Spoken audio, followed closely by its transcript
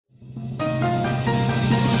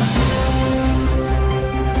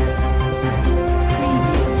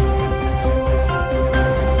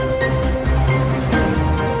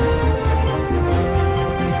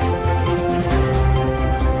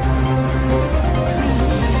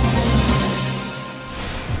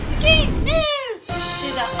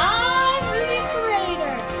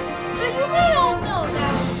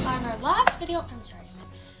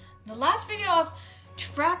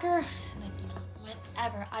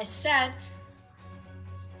I said,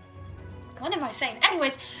 what am I saying?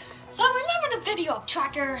 Anyways, so remember the video of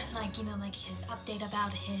Tracker, like, you know, like his update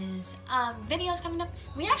about his videos coming up?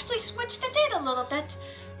 We actually switched the date a little bit.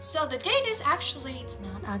 So the date is actually, it's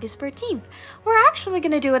not August 14th. We're actually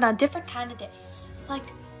gonna do it on different kind of days. Like,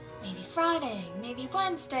 maybe Friday, maybe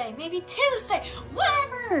Wednesday, maybe Tuesday,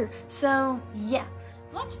 whatever. So, yeah.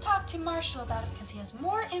 Let's talk to Marshall about it because he has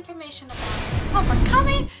more information about it. Well, we're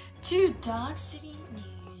coming to Dog City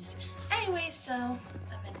News. Anyway, so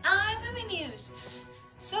I'm in iMovie News.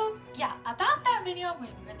 So yeah, about that video, we're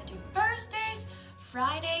gonna do Thursdays,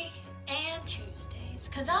 Friday, and Tuesdays,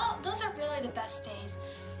 because those are really the best days.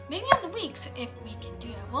 Maybe on the weeks if we can do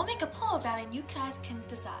it. We'll make a poll about it and you guys can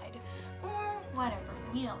decide. Or whatever.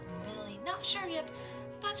 We don't really, not sure yet.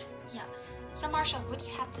 But yeah. So Marshall, what do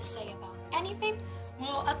you have to say about anything?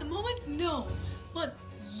 Well, at the moment, no. But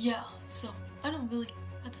yeah, so I don't really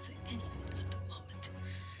have to say anything at the moment.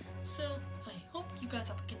 So I hope you guys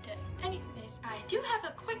have a good day. Anyways, I do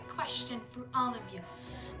have a quick question for all of you.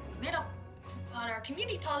 We made on our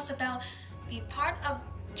community post about being part of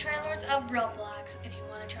trailers of Roblox. If you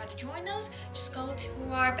want to try to join those, just go to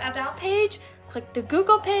our About page, click the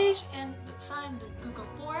Google page, and sign the Google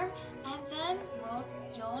form, and then, well,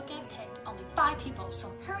 you'll get picked. Only 5 people,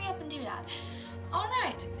 so hurry up and do that.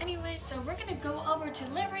 Alright, anyway, so we're gonna go over to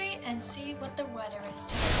Liberty and see what the weather is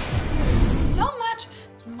today. Thank you so much,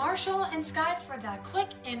 Marshall and Sky, for that quick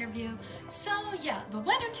interview. So yeah, the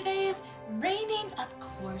weather today is raining, of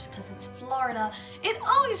course, because it's Florida. It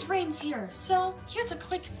always rains here, so here's a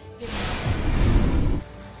quick video.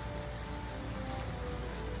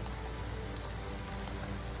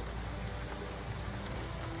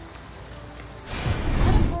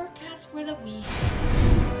 Weather forecast for the week.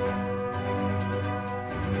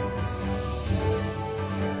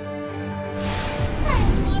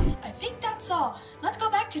 All. Let's go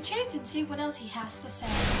back to Chase and see what else he has to say.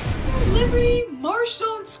 Liberty,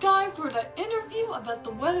 Marshall, and Sky for the interview about the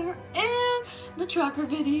weather and the Tracker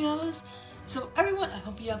videos. So everyone, I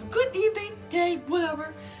hope you have a good evening, day,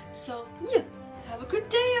 whatever. So yeah, have a good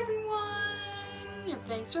day, everyone. And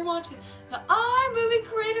thanks for watching the iMovie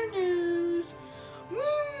Creator News.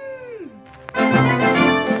 Woo!